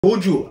I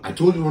told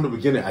you from the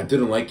beginning, I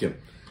didn't like him.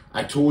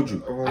 I told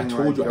you, I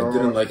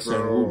didn't like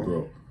Sang-woo,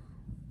 bro.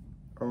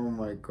 Oh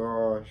my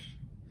gosh.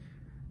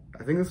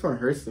 I think this one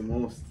hurts the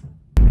most.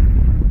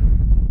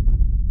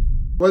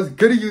 What's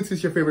good, YouTube?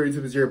 It's your favorite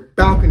YouTubers here.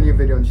 Back in your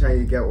video on the channel.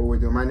 You get what we're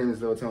doing. My name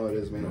is Lil. Tell me what it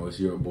is, man. No, it's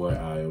your boy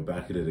Io,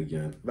 back at it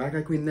again. Back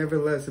like we never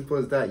left. Simple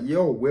as that.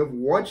 Yo, we've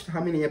watched how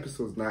many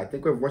episodes now? I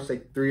think we've watched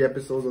like 3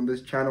 episodes on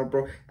this channel,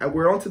 bro. And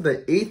we're on to the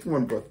 8th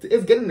one, bro.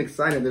 It's getting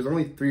exciting. There's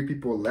only 3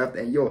 people left.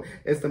 And yo,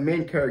 it's the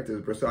main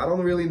characters, bro. So I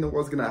don't really know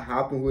what's gonna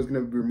happen, who's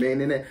gonna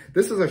remain in it.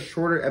 This is a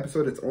shorter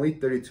episode. It's only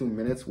 32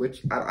 minutes,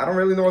 which I don't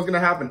really know what's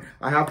gonna happen.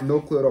 I have no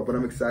clue at all, but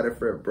I'm excited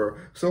for it, bro.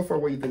 So far,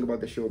 what do you think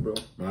about the show, bro?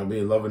 I've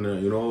been loving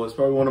it. You know, it's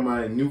probably one of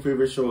my new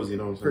favorite shows, you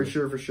know what I'm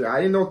saying? For sure. I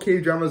didn't know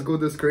K-dramas go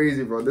this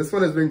crazy, bro. This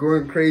one has been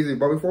going crazy.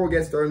 But before we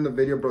get started in the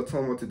video, bro, tell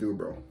them what to do,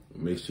 bro.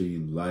 Make sure you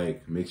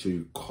like, make sure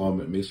you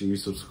comment, make sure you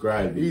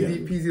subscribe.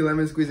 Easy peasy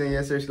lemon squeeze, and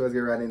yes sir, so let's get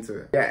right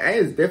into it. Yeah,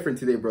 and it's different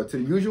today, bro.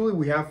 Usually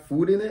we have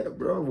food in it,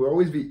 bro. We'll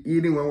always be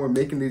eating when we're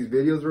making these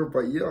videos, bro.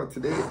 But yo,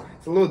 today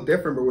it's a little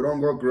different, but we don't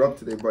go grow up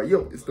today. But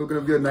yo, it's still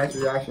gonna be a nice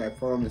reaction, I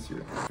promise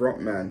you.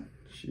 Front man,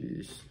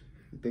 sheesh.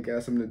 You think it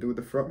has something to do with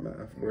the front man?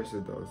 Of course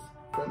it does.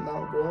 But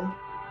now, bro,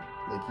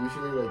 like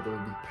usually like they'll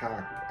be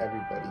packed,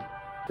 everybody.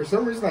 For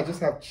some reason I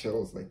just have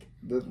chills. Like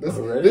this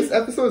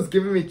episode is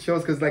giving me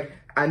chills because like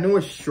I know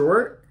it's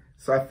short,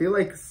 so I feel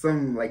like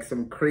some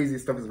crazy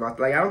stuff is about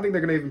to, like I don't think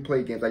they're gonna even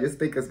play games. I just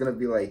think it's gonna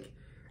be like,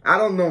 I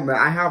don't know, man.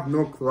 I have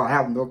no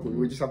clue.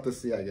 We just have to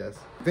see, I guess.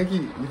 You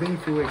think he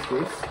fully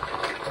escapes?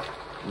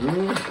 I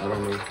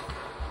don't know.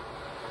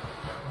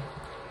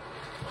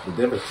 But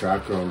they have a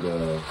tracker on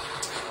the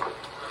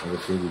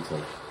thingy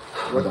tank.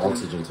 What the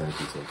oxygen tank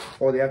he took.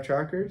 Oh, they have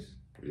trackers?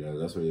 Yeah,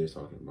 that's what he was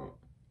talking about.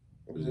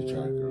 There's a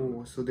tracker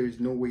on it. So there's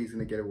no way he's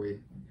gonna get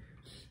away.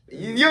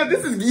 Yo,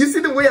 you see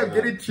the way I'm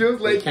getting chills?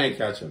 Like, they can't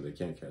catch him. They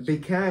can't catch him. They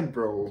can,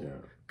 bro. Yeah.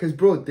 Cause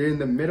bro, they're in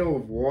the middle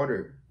of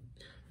water.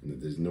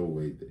 There's no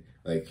way.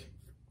 I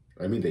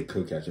mean, they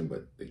could catch him,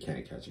 but they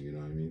can't catch him. You know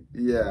what I mean?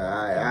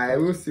 Yeah,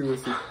 we'll see.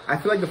 I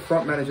feel like the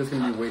front man is just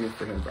gonna be waiting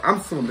for him. Bro. I'm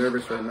so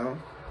nervous right now.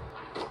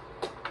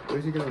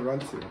 Where's he gonna run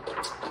to?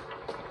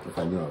 If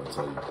I knew, I would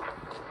tell you.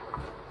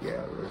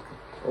 Yeah, look.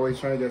 Oh, he's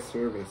trying to get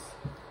service.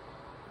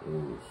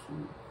 Oh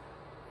shoot.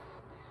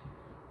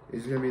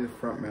 It's gonna be the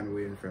front man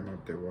waiting for him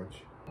up there,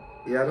 watch.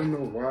 Yeah, I don't know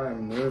why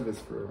I'm nervous,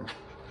 bro.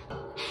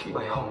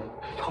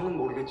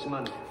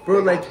 Bro,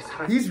 like,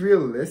 he's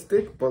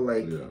realistic, but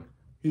like,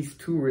 he's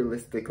too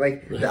realistic.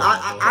 Like,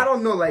 I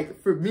don't know, like,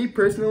 for me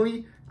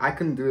personally, I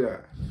couldn't do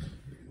that.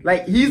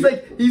 Like, he's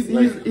like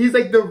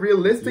the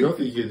realistic. You don't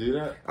think you can do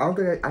that? I don't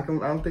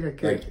think I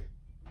can.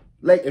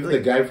 Like if the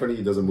guy in front of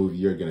you doesn't move,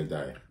 you're gonna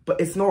die. But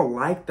it's not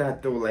like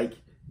that though. Like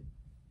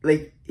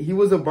he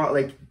was about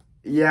like,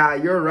 yeah,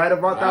 you're right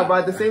about that. But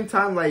at the same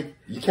time, like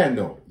you can't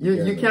know.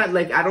 You can't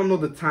like, I don't know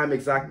the time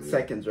exact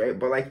seconds, right?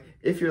 But like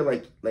if you're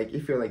like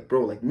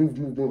bro, like move,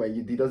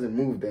 and he doesn't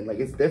move, then like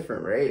it's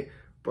different, right?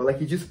 But like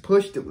he just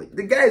pushed it. Like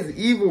the guy's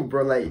evil,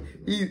 bro. Like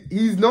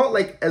he's not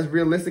like as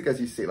realistic as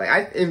you say.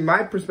 Like in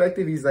my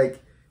perspective, he's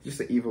like just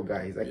an evil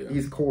guy. He's like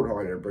he's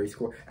cold-hearted, bro. He's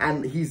cold,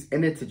 and he's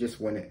in it to just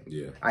win it.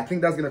 Yeah, I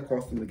think that's gonna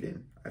cost him the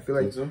game. I feel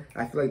like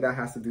that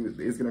has to do.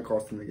 It's gonna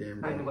cost him the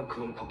game, bro. I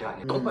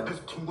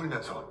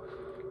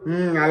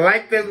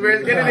like this, bro.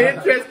 It's getting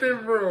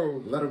interesting,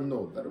 bro. Let him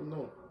know.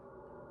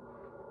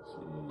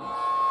 Jeez.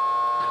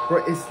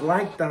 Bro, it's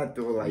like that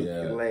though. Like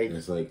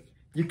it's like.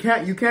 You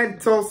can't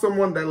tell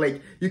someone that,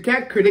 like, you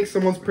can't predict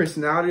someo's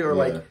personality or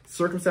like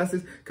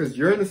circumstances because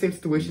you're in the same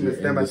situation as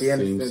them at the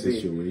end of the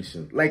day.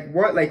 Like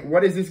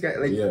what is this guy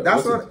like?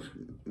 That's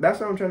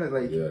what I'm trying to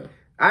like.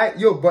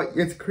 But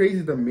it's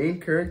crazy. The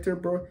main character,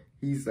 bro,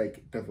 he's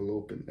like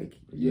developing. Like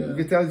you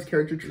can tell his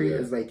character trait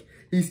is like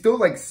he's still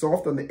like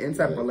soft on the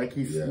inside, but like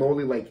he's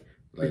slowly like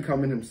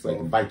becoming himself.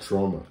 Like by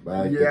trauma,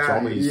 the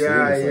trauma he's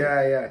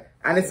yeah.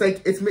 And it's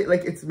like it's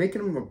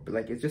making him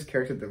like it's just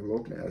character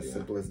development, as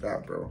simple as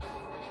that, bro.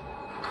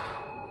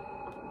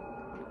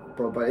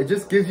 But it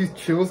just gives you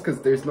chills because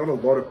there's not a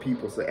lot of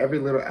people, so every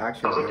little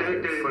action.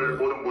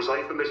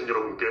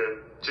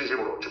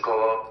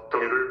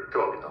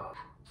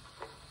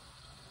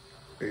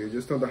 You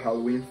just know the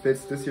Halloween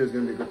fits this year is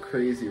gonna go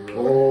crazy, bro.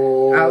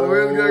 Oh,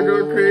 Halloween's gonna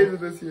go crazy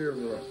this year,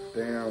 bro.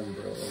 Damn,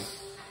 bro.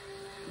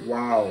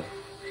 Wow.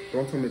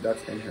 Don't tell me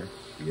that's in here.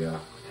 Yeah.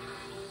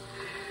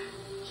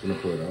 Just gonna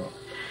pull it out.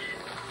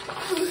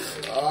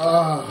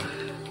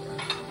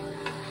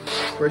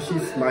 Bro,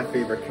 she's my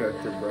favorite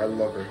character, bro. I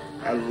love her.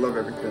 I love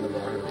everything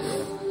about her, bro.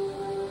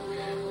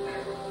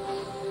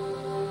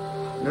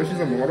 You know she's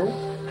a model?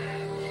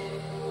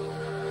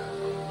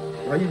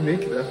 Why you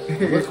make that?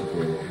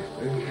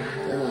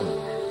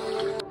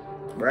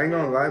 But I ain't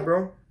gonna lie,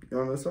 bro. You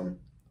wanna know something?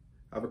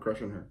 I have a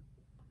crush on her.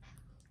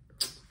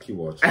 Keep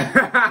watching.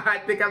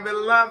 I think I'm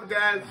in love,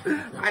 guys.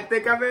 I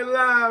think I'm in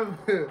love.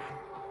 Did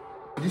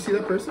you see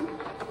that person?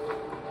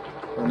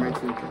 Or am I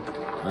tweaking?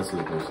 I see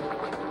the person.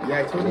 Yeah,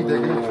 I told you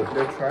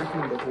they're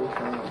tracking the whole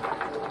time.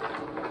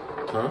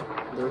 Huh?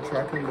 They're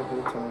tracking the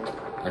whole time.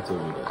 I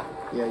told you that.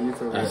 Yeah, you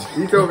told me that.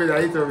 You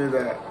told me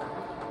that.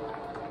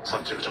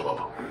 산책을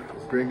잡아봐.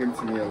 Bring him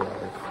to me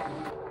alive.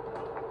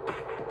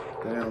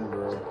 Damn,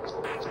 bro.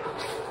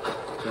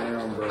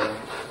 Damn, bro.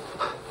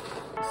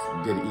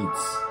 Good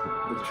eats.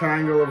 The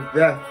triangle of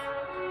death.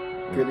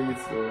 Good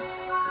eats, though.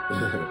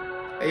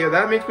 Hey, yo,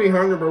 that makes me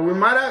hungry, bro. We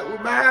might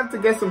have to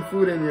get some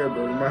food in here,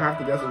 bro. We might have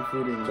to get some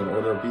food in here. Can I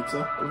order a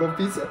pizza? A little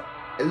pizza?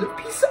 A little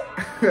pizza?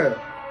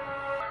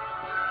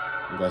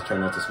 You guys try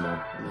not to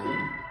smile.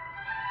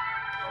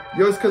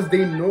 Yo, it's because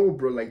they know,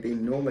 bro. Like, they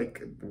know,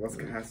 like, what's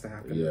has to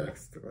happen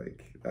next.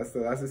 Like, that's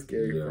the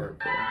scary part,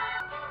 bro.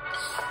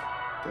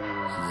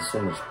 Damn. There's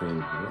so much pain,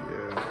 bro.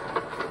 Yeah.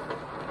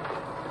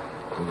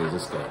 Look at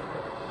this guy.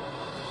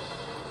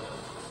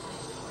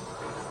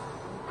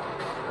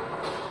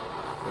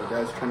 The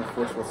guy's trying to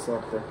force what's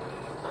up, bro.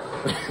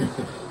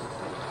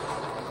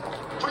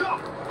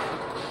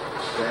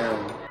 Damn.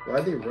 Why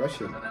are they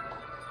rushing? I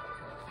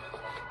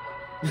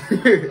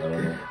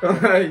don't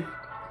know. Like,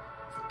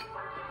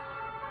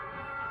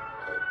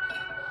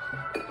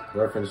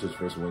 whoever finishes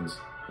first wins.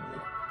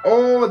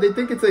 oh, they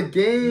think it's a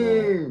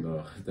game.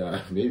 No,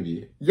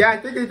 maybe. Yeah, I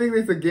think they think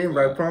it's a game,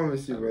 but I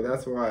promise you, bro.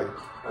 That's why.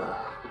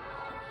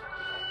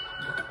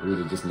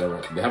 Really,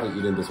 they haven't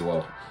eaten this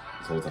well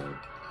this whole time.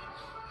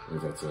 I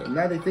think that's it.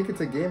 Nah, they think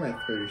it's a game, I'm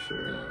pretty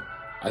sure. Yeah.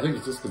 I think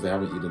it's just because they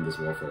haven't eaten this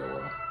well for a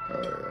while.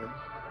 Yeah.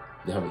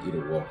 They haven't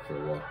eaten well for a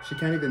while. She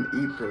can't even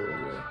eat, bro.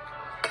 Yeah.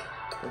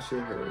 That shit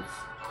hurts.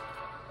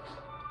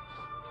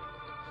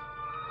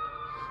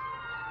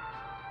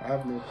 I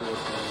have no clue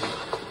what's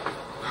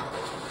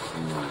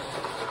going on.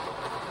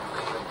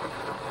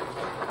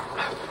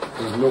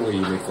 There's no way he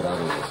makes it out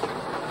of this.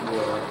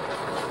 Yeah.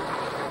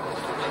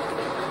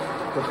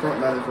 The front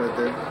man is right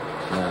there.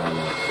 Nah.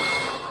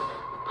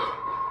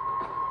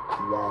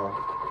 Wow.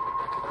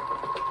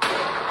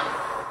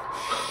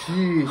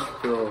 Sheesh,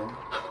 bro.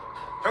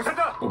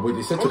 Oh, but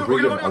they said to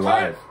bring him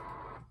alive.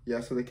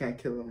 Yeah, so they can't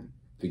kill him.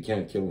 They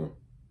can't kill him.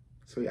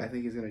 So yeah, I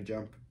think he's gonna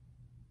jump.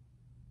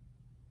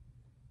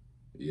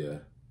 Yeah.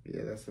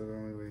 Yeah, that's the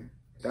only way.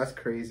 That's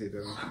crazy,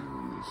 though.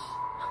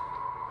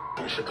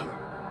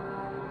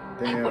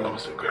 Damn.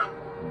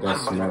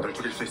 That's not.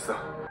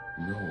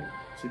 No.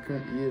 She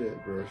couldn't eat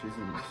it, bro. She's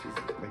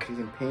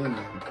in pain,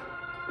 man.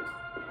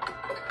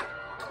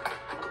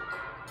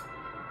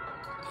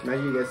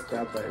 Imagine you get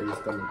stabbed by your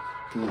stomach.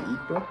 Can you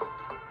eat, bro?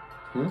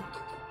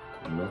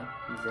 No.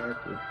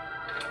 Exactly.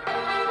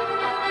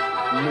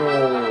 No.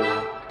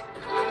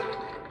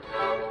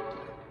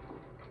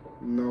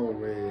 No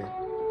way.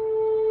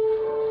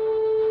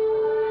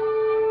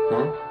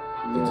 Huh?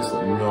 No.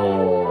 No.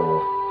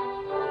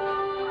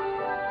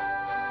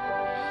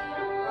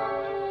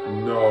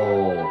 No.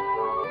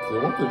 They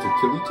want them to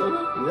kill each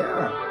other?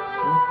 Yeah.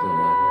 What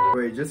the?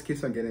 Wait, it just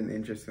keeps on getting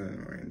interesting and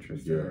more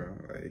interesting. Yeah.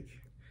 Bro. Like,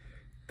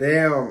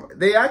 damn.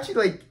 They actually,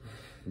 like,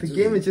 the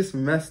game is just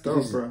messed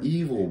up, bro. It's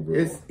evil, bro.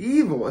 It's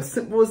evil. It's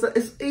simple as that.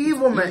 It's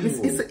evil, man.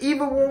 Evil. It's an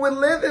evil world we're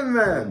living,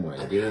 man. Oh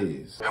my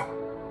days.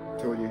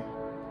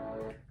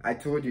 I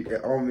told you,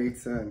 it all made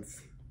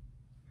sense.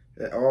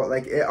 It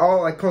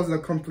all comes in a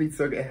complete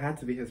circle. It had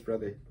to be his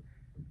brother.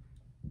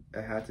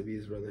 It had to be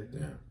his brother.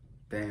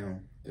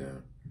 Damn.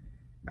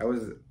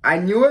 I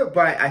knew it,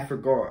 but I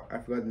forgot.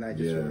 And I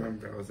just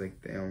remember. I was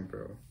like, damn,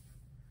 bro.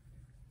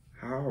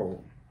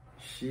 How?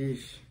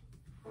 Sheesh.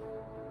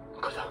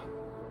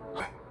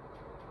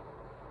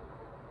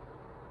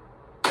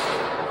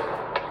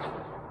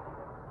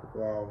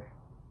 Wow.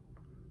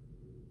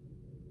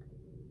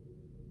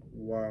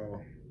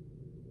 Wow.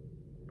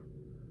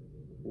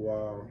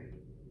 Wow.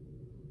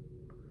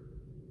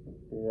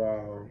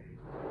 Wow.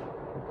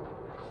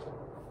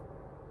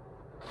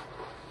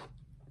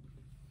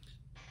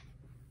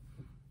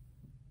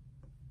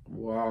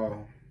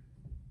 Wow.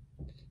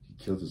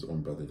 He killed his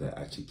own brother that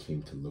actually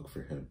came to look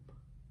for him.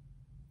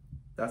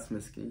 That's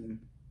miskin.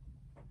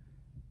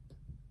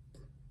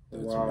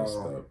 That's messed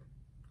up.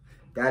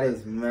 That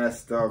is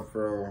messed up,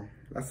 bro.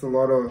 That's a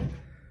lot of...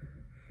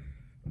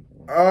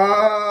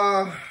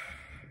 Wow.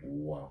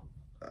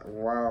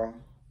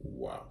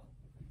 Wow.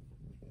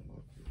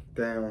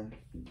 Damn.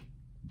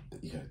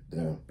 Yeah,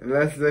 damn.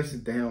 That's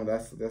damn.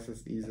 That's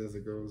as easy as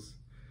it goes.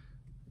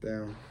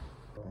 Damn.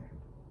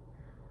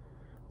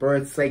 Bro,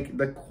 it's like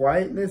the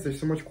quietness. There's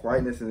so much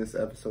quietness in this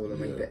episode,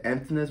 and like the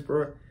emptiness,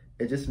 bro.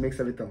 It just makes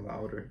everything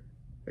louder.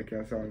 Like,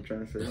 that's what I'm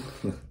trying to say.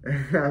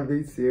 I'm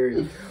being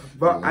serious.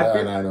 But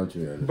I know what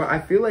you mean. But I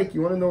feel like,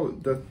 you want to know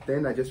the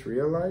thing I just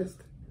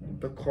realized?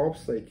 The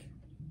cops, like,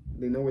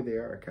 they know where they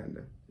are, kind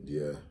of.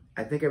 Yeah.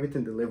 I think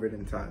everything delivered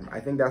in time. I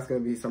think that's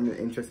going to be something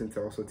interesting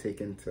to also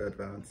take into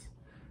advance.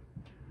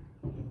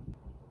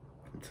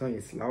 I'm telling you,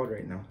 it's loud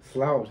right now. It's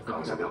loud.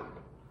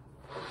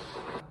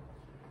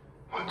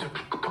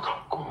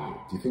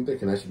 Do you think there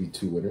can actually be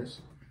two winners?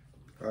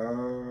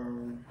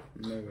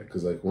 No way.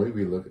 Because like when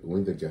he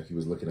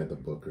was looking at the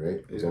book,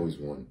 right? There's always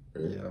one,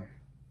 right? Yeah.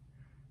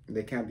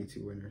 They can't be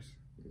two winners.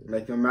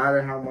 Like no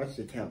matter how much,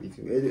 they can't be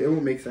two. It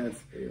won't make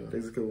sense. Yeah.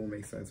 Basically, it won't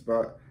make sense.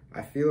 But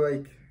I feel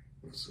like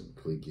let's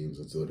play games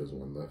until there's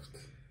one left.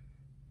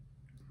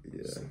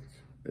 Yeah,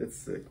 it's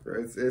sick,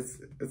 bro. It's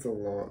a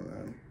lot,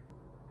 man.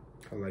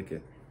 I like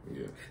it.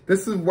 Yeah.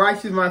 This is why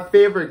she's my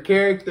favorite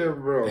character,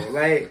 bro.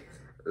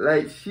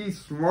 Like she's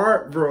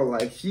smart, bro.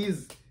 Like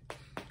she's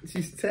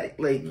tech.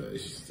 Like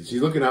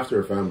she's looking after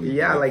her family.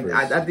 Yeah, like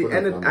at the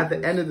end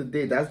of the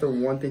day, that's the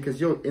one thing. Cause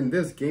yo, in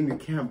this game, you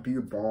can't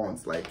build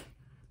bonds. Like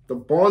the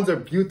bonds are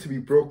built to be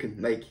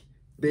broken. Like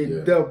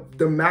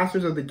the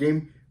masters of the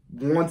game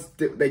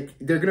like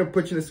they're gonna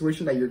put you in a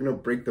situation that you're gonna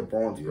break the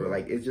bonds, bro.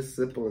 Like it's just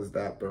simple as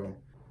that, bro.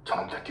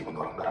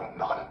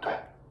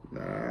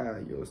 Nah,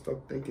 yo,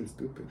 stop thinking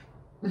stupid.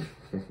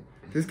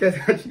 This guy's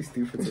actually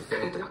stupid.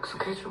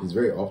 He's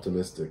very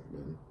optimistic,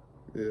 man.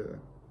 Yeah.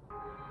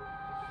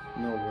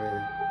 No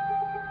way.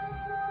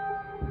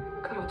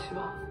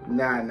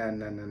 Nah.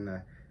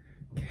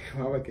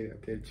 How am I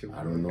getting chills?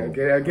 I don't know. I'm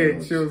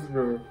getting chills,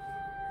 bro.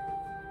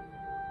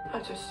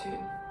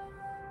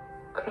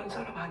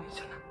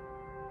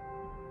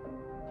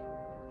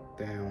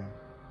 Damn.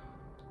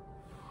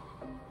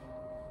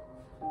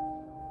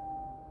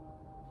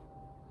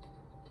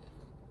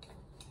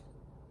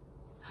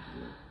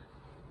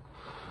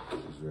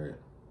 She's right.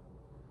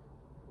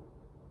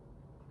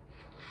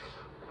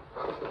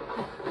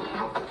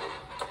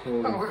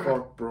 Holy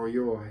fuck, bro,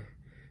 yo.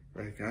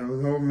 Like, I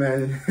don't know,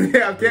 man.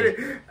 I'm getting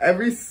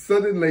every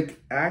sudden, like,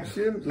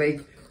 action,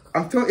 like,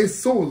 I'm telling you, it's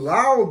so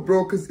loud,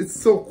 bro, because it's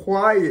so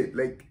quiet.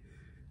 Like,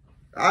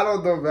 I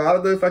don't know, man. I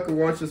don't know if I can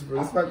watch this,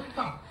 bro.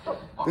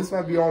 This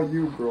might be all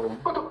you, bro.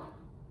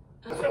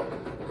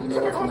 You know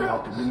what's gonna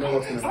happen. You know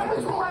what's gonna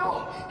happen. No.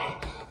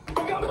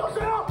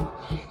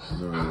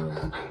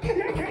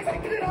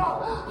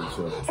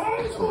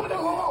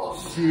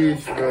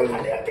 Sheesh, bro.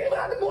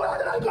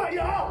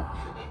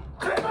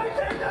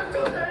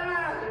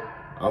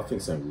 I don't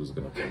think Sang-woo's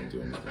gonna come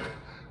do anything.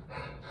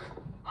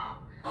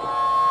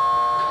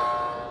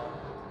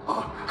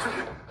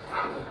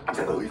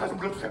 제가 의사 좀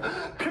불러주세요.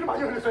 피를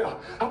많이 흘렸어요.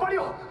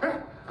 빨리요.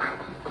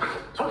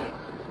 저기.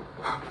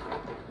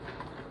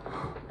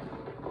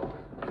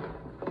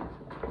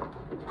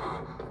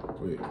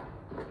 Wait.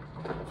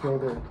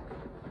 Killed her.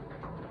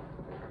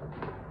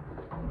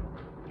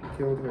 He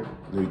killed her.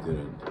 No, he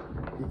didn't.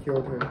 He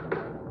killed her.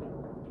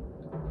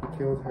 He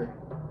killed her.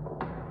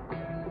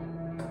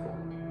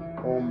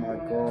 Oh my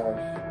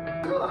gosh.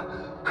 Oh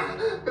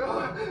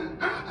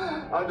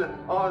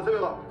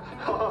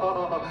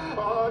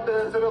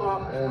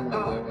my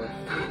gosh.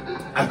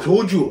 I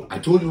told you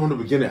from the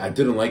beginning I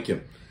didn't like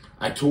him.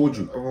 I told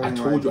you. Oh I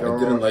told you I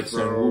didn't like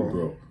Sang-woo,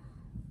 bro.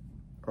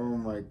 Oh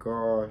my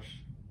gosh.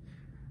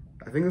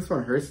 I think this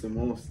one hurts the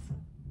most.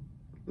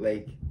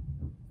 Like,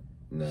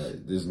 nah,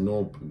 there's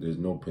no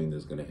pain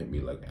that's gonna hit me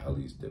like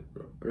Ali's did,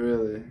 bro.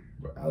 Really?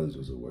 Bro, Ali's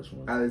was the worst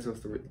one. Ali's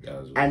was the worst.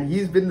 Ali's and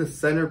he's been the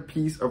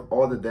centerpiece of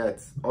all the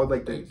deaths. All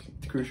like the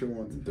crucial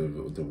ones.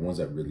 The ones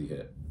that really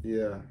hit.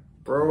 Yeah.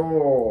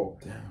 Bro.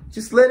 Damn.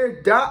 Just let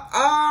her die.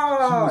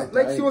 Ah!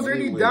 She was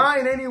already anyways.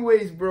 dying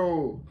anyways,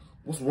 bro.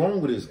 What's wrong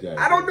with this guy?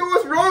 I don't know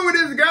what's wrong with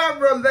this guy,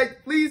 bro.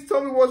 Like, please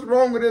tell me what's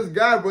wrong with this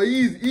guy, bro.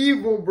 He's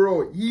evil,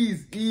 bro.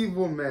 He's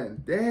evil,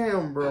 man.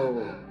 Damn,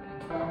 bro.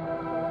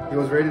 He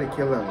was ready to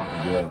kill him.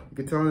 Yeah. You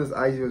could tell in his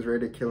eyes he was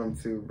ready to kill him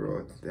too,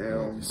 bro.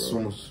 Damn, bro. So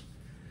much.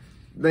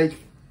 Like,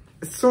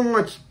 so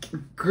much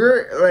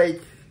grit,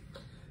 like,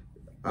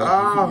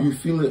 you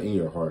feel it in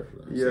your heart.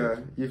 Like, yeah,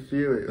 you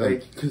feel it.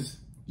 Like, because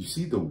you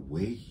see the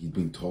way he's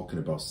been talking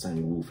about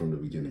Sang-woo from the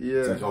beginning.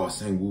 Yeah. It's like, oh,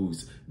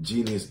 Sang-woo's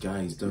genius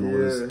guy. He's done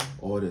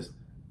all this.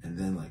 And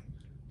then, like,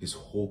 his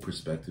whole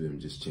perspective of him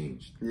just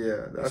changed.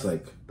 Yeah, that's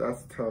like,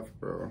 that's tough,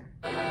 bro.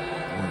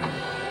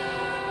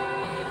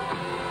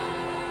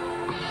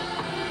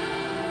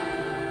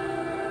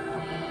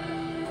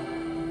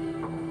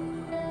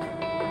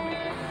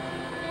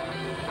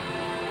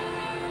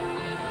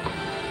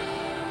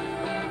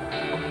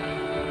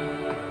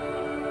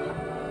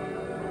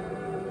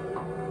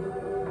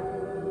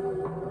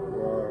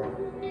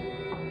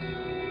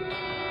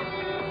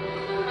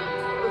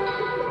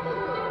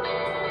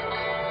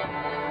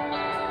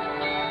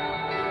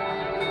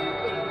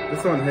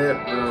 This one hit,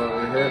 bro.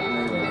 It hit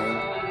me, man.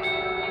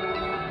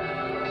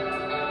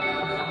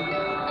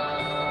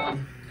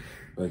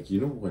 Like,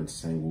 you know when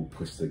Sang-woo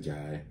pushed the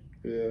guy?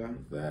 Yeah.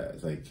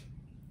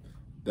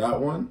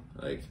 That one,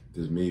 like,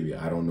 there's maybe,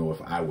 I don't know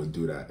if I would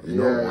do that. You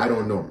know, I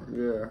don't know.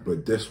 Yeah.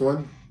 But this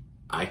one,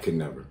 I could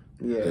never.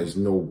 Yeah. There's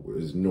no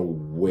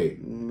way.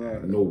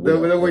 No way.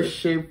 There was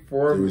shape,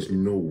 form. There was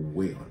no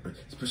way.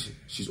 Especially,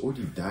 she's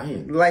already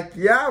dying. Like,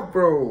 yeah,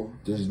 bro.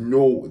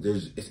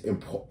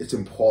 It's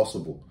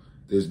impossible.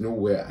 There's no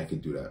way I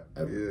could do that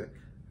ever. Yeah.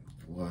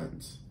 What?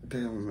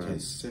 Damn, man.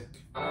 He's sick.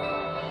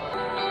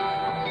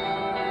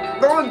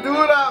 Don't do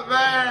that,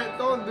 man.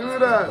 Don't do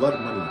that. Blood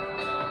money.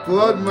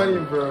 Blood money,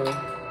 bro.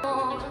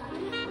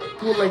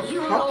 Dude, like,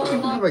 how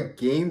can you have a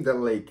game that,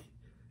 like,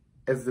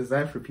 is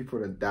designed for people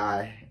to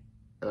die?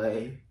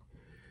 Like,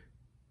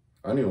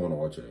 I don't even want to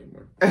watch it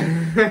anymore.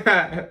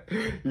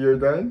 You're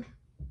done?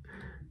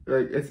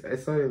 Like, it's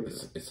not even...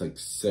 It's like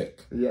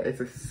sick. Yeah, it's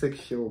a sick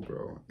show,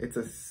 bro. It's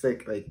a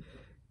sick, like...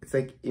 It's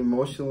like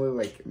emotionally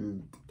like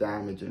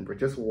damaging, but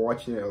just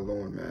watching it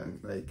alone, man.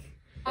 Like,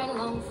 Why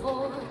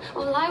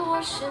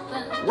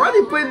are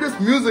they playing this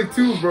music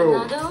too,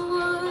 bro?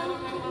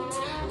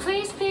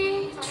 Please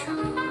be true.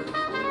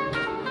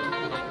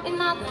 In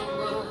other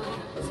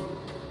words,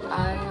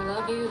 I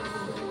love you.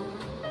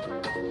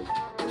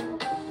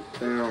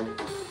 Damn.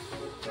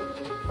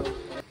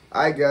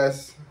 I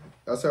guess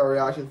that's our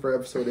reaction for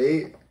episode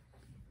 8.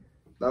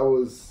 That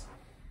was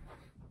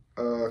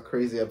a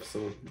crazy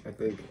episode, I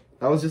think.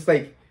 That was just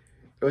like,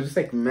 it was just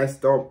like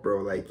messed up,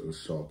 bro. Like, it was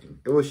shocking.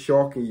 It was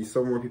shocking. You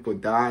saw more people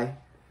die,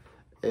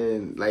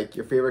 and like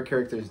your favorite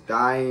characters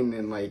dying,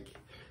 and like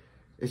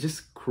it's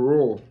just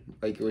cruel.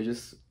 Like, it was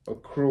just a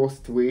cruel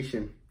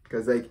situation,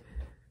 because like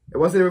it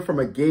wasn't even from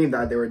a game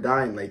that they were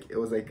dying. Like, it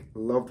was like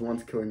loved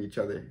ones killing each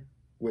other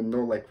with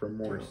no like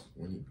remorse.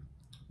 When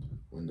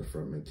the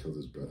frontman killed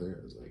his brother,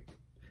 I was like,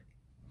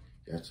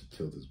 he actually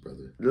killed his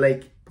brother.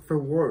 Like, for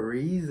what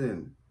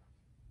reason?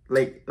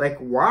 Like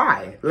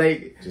why?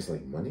 Like, just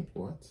like money?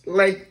 What?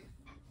 Like,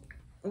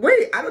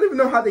 wait, I don't even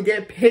know how they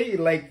get paid.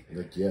 Like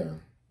yeah.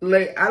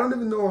 Like, I don't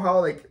even know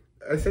how, like,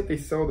 I said they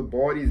sell the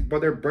bodies, but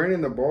they're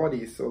burning the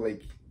bodies, so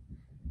like.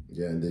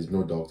 Yeah, and there's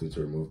no doctor to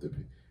remove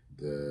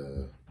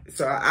the.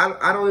 So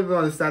I don't even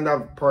understand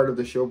that part of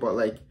the show, but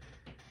like,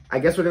 I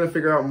guess we're gonna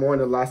figure out more in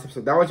the last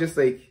episode. That was just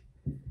like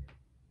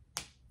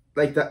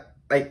that,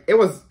 like it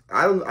was.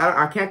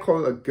 I can't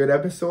call it a good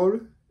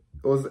episode.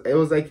 It was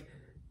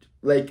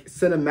like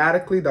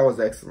cinematically that was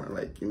excellent.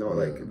 Like, you know,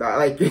 like that,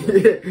 like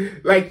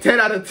like 10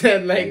 out of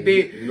 10. Like,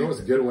 you know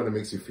it's good when it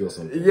makes you feel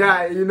something.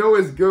 Yeah, you know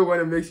it's good when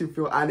it makes you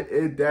feel, and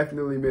it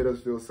definitely made us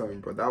feel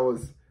something. But that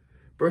was,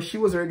 bro, she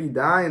was already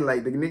dying.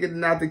 Like, the nigga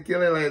didn't have to kill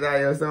her like that.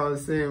 You know what I'm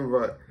saying?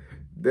 But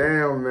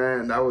damn,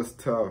 man, that was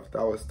tough.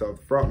 That was tough.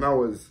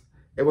 Frontman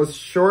it was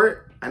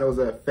short, and it was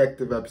an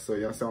effective episode.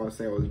 You know what I'm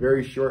saying? It was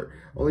very short,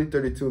 only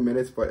 32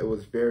 minutes, but it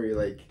was very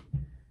like,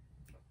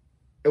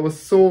 it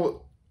was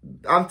so.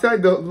 I'm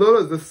telling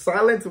you, the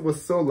silence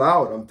was so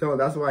loud. I'm telling you,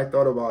 that's what I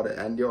thought about it.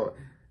 And yo,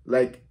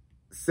 like,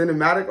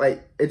 cinematic,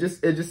 like, it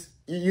just,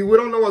 we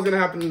don't know what's gonna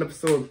happen in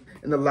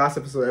the last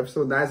episode.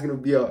 Episode 9 is gonna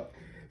be a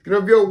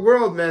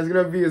world, man. It's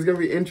gonna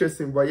be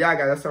interesting. But yeah,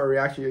 guys, that's our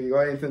reaction. You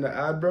got anything to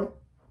add, bro?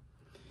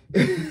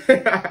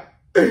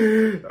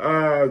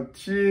 Oh,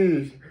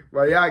 jeez.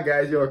 But yeah,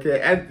 guys, yo,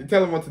 okay. And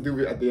tell them what to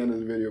do at the end of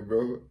the video,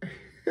 bro.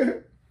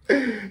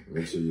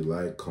 Make sure you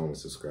like, comment,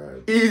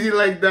 subscribe. Easy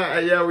like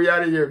that. Yeah, we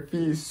out of here.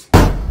 Peace.